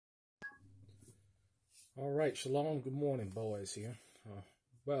All right, Shalom. Good morning, Boaz here.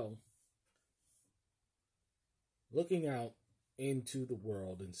 Well, looking out into the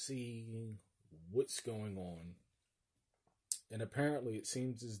world and seeing what's going on, and apparently it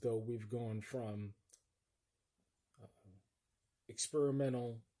seems as though we've gone from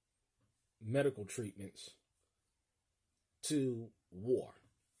experimental medical treatments to war.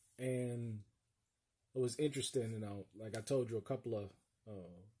 And it was interesting, like I told you a couple of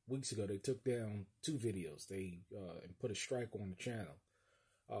weeks ago, they took down two videos. They and put a strike on the channel.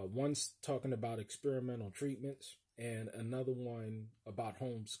 One's talking about experimental treatments and another one about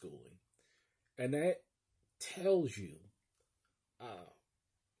homeschooling. And that tells you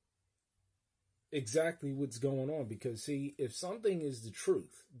exactly what's going on. Because, see, if something is the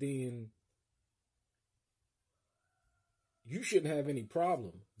truth, then you shouldn't have any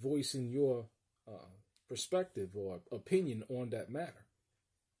problem voicing your perspective or opinion on that matter.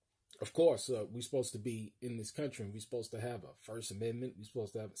 Of course, we're supposed to be in this country, and we're supposed to have a First Amendment. We're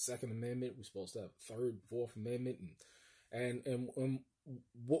supposed to have a Second Amendment. We're supposed to have a Third, Fourth Amendment, and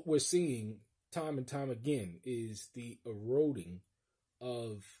what we're seeing time and time again is the eroding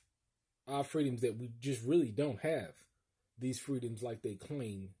of our freedoms, that we just really don't have these freedoms like they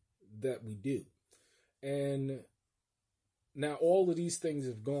claim that we do. And now all of these things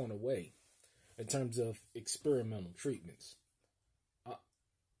have gone away in terms of experimental treatments.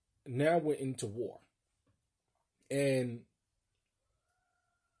 Now we're into war. And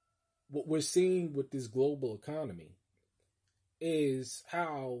what we're seeing with this global economy is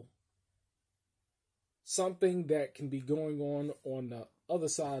how something that can be going on the other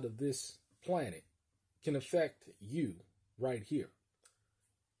side of this planet can affect you right here.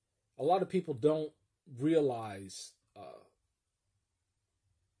 A lot of people don't realize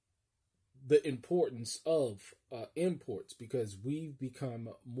the importance of imports, because we've become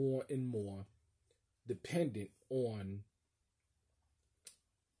more and more dependent on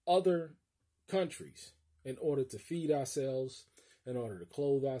other countries in order to feed ourselves, in order to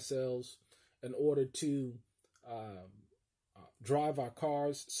clothe ourselves, in order to drive our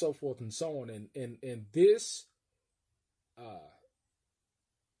cars, so forth and so on. And this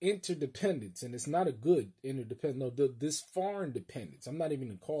interdependence, and it's not a good interdependence. No, this foreign dependence, I'm not even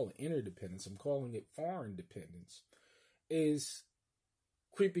going to call it interdependence, I'm calling it foreign dependence, is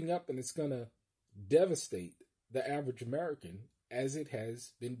creeping up, and it's going to devastate the average American, as it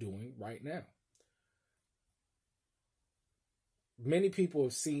has been doing right now. Many people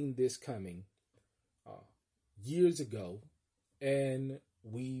have seen this coming years ago, and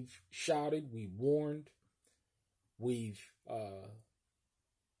we've shouted, we've warned, we've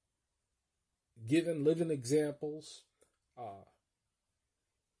given living examples.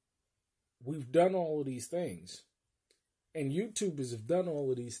 We've done all of these things, and YouTubers have done all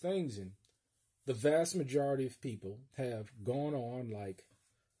of these things, and the vast majority of people have gone on like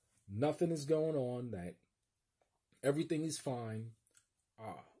nothing is going on, that everything is fine,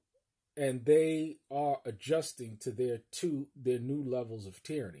 and they are adjusting to their new levels of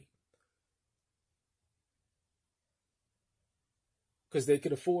tyranny. Because they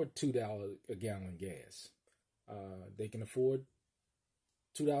could afford $2 a gallon gas. They can afford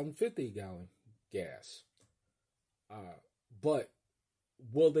 $2.50 a gallon gas. But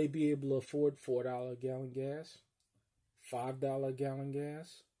will they be able to afford $4 a gallon gas? $5 a gallon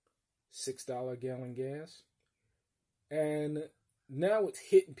gas? $6 a gallon gas? And now it's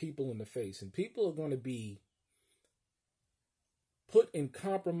hitting people in the face. And people are going to be put in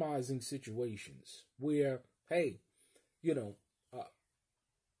compromising situations where, hey,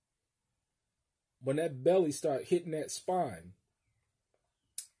 when that belly start hitting that spine,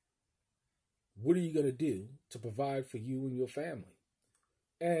 what are you going to do to provide for you and your family?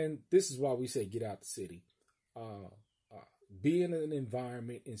 And this is why we say get out the city. Be in an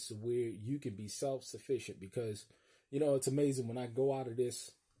environment where you can be self-sufficient, because, it's amazing when I go out of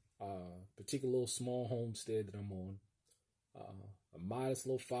this particular little small homestead that I'm on, a modest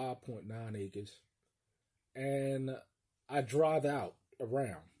little 5.9 acres, and I drive out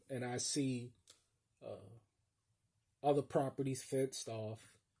around and I see other properties fenced off.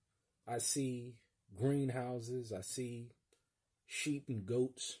 I see greenhouses. I see sheep and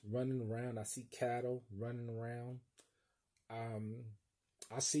goats running around. I see cattle running around.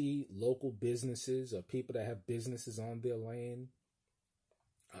 I see local businesses or people that have businesses on their land.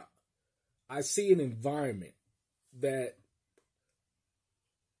 I see an environment that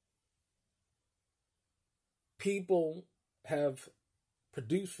people have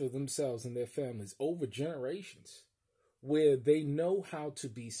produced for themselves and their families over generations, where they know how to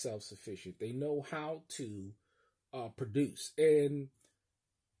be self-sufficient. They know how to produce. And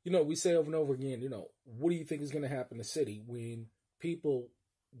We say over and over again, what do you think is going to happen in the city when people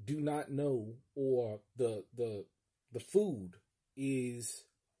do not know, or the food is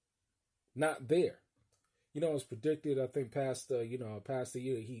not there? It's predicted, I think past the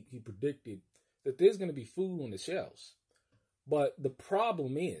year, he predicted that there's going to be food on the shelves. But the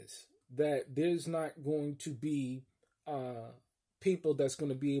problem is that there's not going to be people that's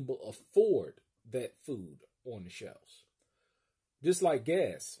going to be able to afford that food on the shelves. Just like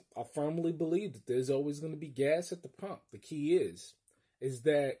gas, I firmly believe that there's always going to be gas at the pump. The key is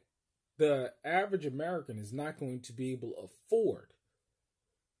that the average American is not going to be able to afford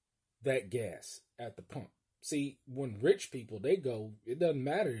that gas at the pump. See, when rich people, they go, it doesn't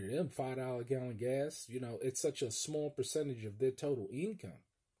matter to them, $5 a gallon gas. It's such a small percentage of their total income.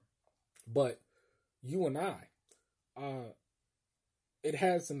 But you and I, it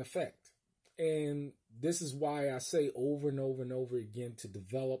has an effect. And this is why I say over and over and over again to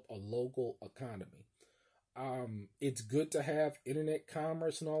develop a local economy. It's good to have internet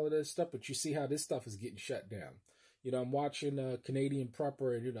commerce and all of that stuff, but you see how this stuff is getting shut down. I'm watching a Canadian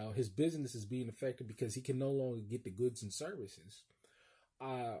prepper, and, his business is being affected because he can no longer get the goods and services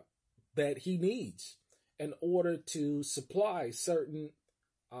that he needs in order to supply certain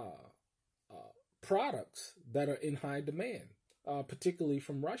products that are in high demand, particularly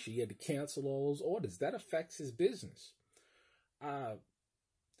from Russia. He had to cancel all those orders. That affects his business.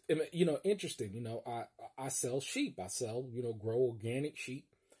 Interesting, I sell sheep. I sell, grow organic sheep.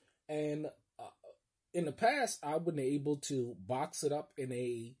 And in the past, I wasn't able to box it up in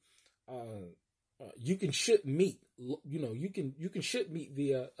a, you can ship meat, you can ship meat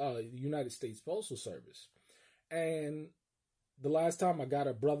via the United States Postal Service. And the last time I got,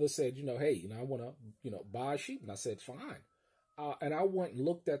 a brother said, hey, I want to, buy a sheep. And I said, fine. And I went and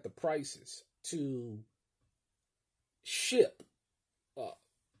looked at the prices to ship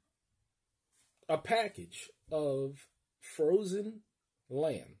a package of frozen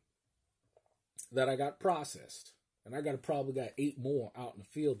lamb that I got processed. And I probably got 8 more out in the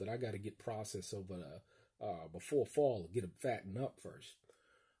field that I got to get processed over before fall to get them fattened up first.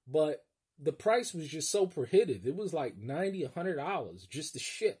 But the price was just so prohibitive. It was like $90, $100 just to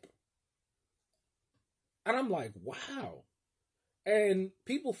ship. And I'm like, wow. And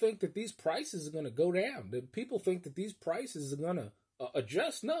people think that these prices are going to go down. People think that these prices are going to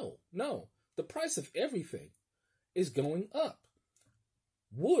adjust. No. The price of everything is going up.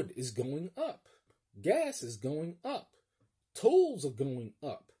 Wood is going up. Gas is going up. Tools are going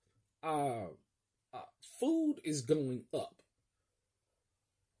up. Food is going up.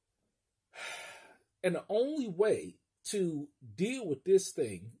 And the only way to deal with this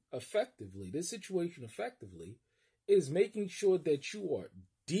thing effectively, this situation effectively, is making sure that you are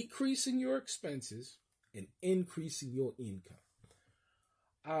decreasing your expenses and increasing your income.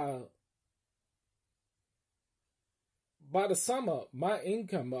 By the summer, my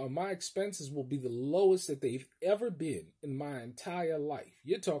income, my expenses will be the lowest that they've ever been in my entire life.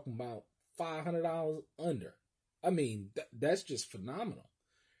 You're talking about $500 under. I mean, that's just phenomenal.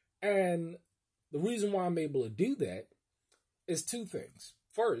 And the reason why I'm able to do that is 2 things.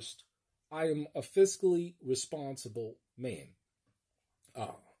 First, I am a fiscally responsible man.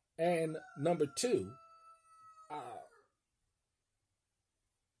 And number 2,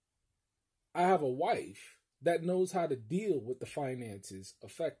 I have a wife that knows how to deal with the finances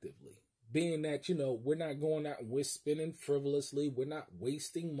effectively. Being that, we're not going out and we're spending frivolously. We're not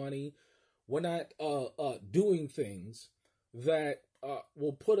wasting money. We're not doing things that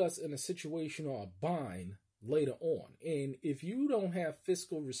will put us in a situation or a bind later on. And if you don't have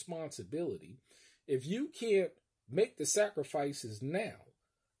fiscal responsibility, if you can't make the sacrifices now,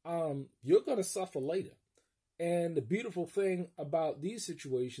 you're going to suffer later. And the beautiful thing about these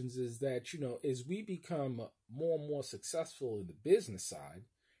situations is that, as we become more and more successful in the business side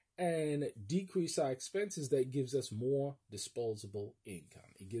and decrease our expenses, that gives us more disposable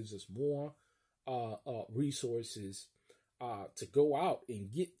income. It gives us more resources to go out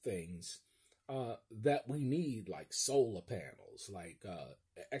and get things that we need, like solar panels, like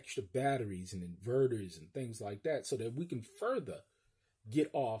extra batteries and inverters and things like that, so that we can further get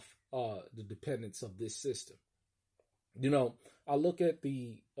off the dependence of this system. I look at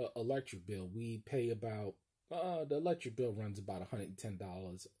the electric bill. We pay about, the electric bill runs about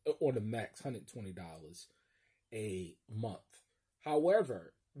 $110, or the max $120 a month.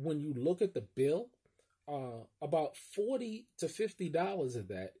 However, when you look at the bill, about $40 to $50 of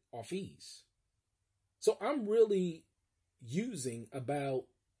that are fees. So I'm really using about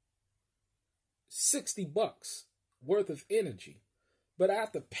 $60 worth of energy, but I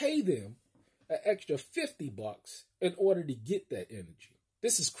have to pay them an extra $50 in order to get that energy.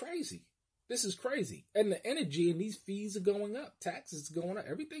 This is crazy. This is crazy. And the energy and these fees are going up. Taxes going up.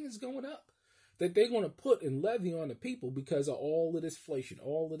 Everything is going up. That they're going to put and levy on the people because of all of this inflation,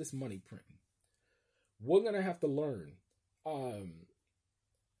 all of this money printing. We're going to have to learn.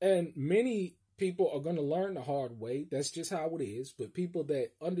 And many people are going to learn the hard way. That's just how it is. But people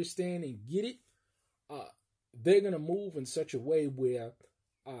that understand and get it, they're going to move in such a way where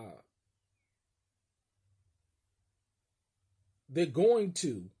they're going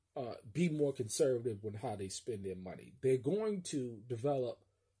to be more conservative with how they spend their money. They're going to develop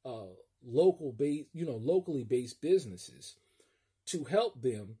locally based businesses to help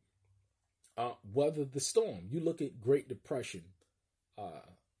them weather the storm. You look at Great Depression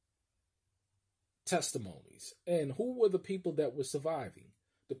testimonies, and who were the people that were surviving?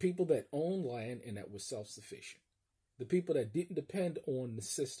 The people that owned land and that were self-sufficient. The people that didn't depend on the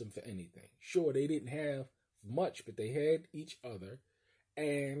system for anything. Sure, they didn't have much, but they had each other,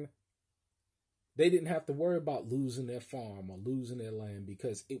 and they didn't have to worry about losing their farm or losing their land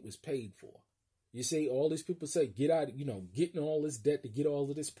because it was paid for. You see, all these people say, get out, getting all this debt to get all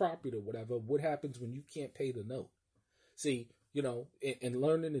of this property or whatever. What happens when you can't pay the note? See, and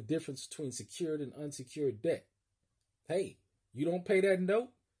learning the difference between secured and unsecured debt. Hey, you don't pay that note,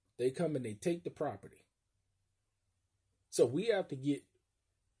 they come and they take the property. So we have to get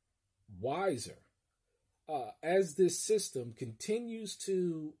wiser as this system continues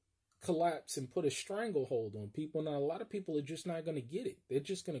to collapse and put a stranglehold on people. Now, a lot of people are just not going to get it. They're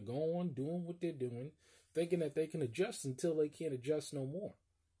just going to go on doing what they're doing, thinking that they can adjust until they can't adjust no more.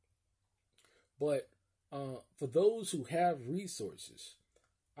 But for those who have resources,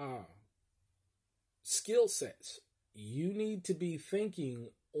 skill sets, you need to be thinking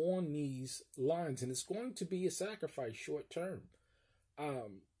on these lines, and it's going to be a sacrifice short term. I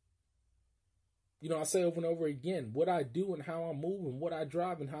say over and over again, what I do and how I move and what I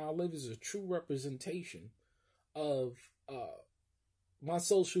drive and how I live is a true representation of my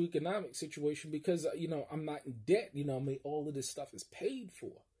social economic situation because, I'm not in debt. All of this stuff is paid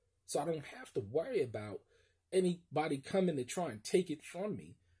for. So I don't have to worry about anybody coming to try and take it from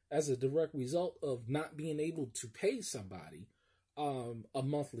me as a direct result of not being able to pay somebody a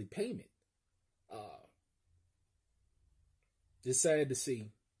monthly payment. It's sad to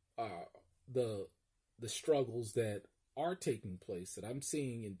see the struggles that are taking place that I'm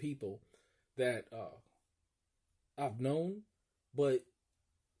seeing in people that I've known, but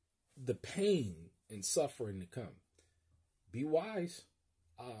the pain and suffering to come. Be wise.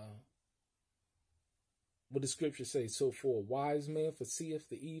 What the scripture says, so for a wise man foreseeth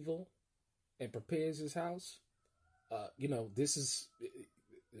the evil and prepares his house. This is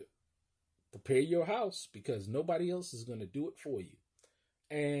prepare your house because nobody else is going to do it for you.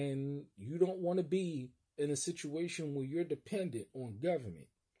 And you don't want to be in a situation where you're dependent on government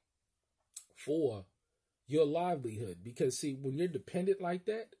for your livelihood. Because, see, when you're dependent like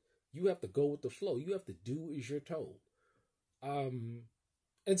that, you have to go with the flow. You have to do as you're told. And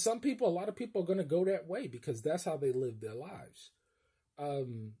a lot of people are going to go that way because that's how they live their lives.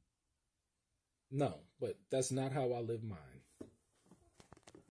 No, but that's not how I live mine.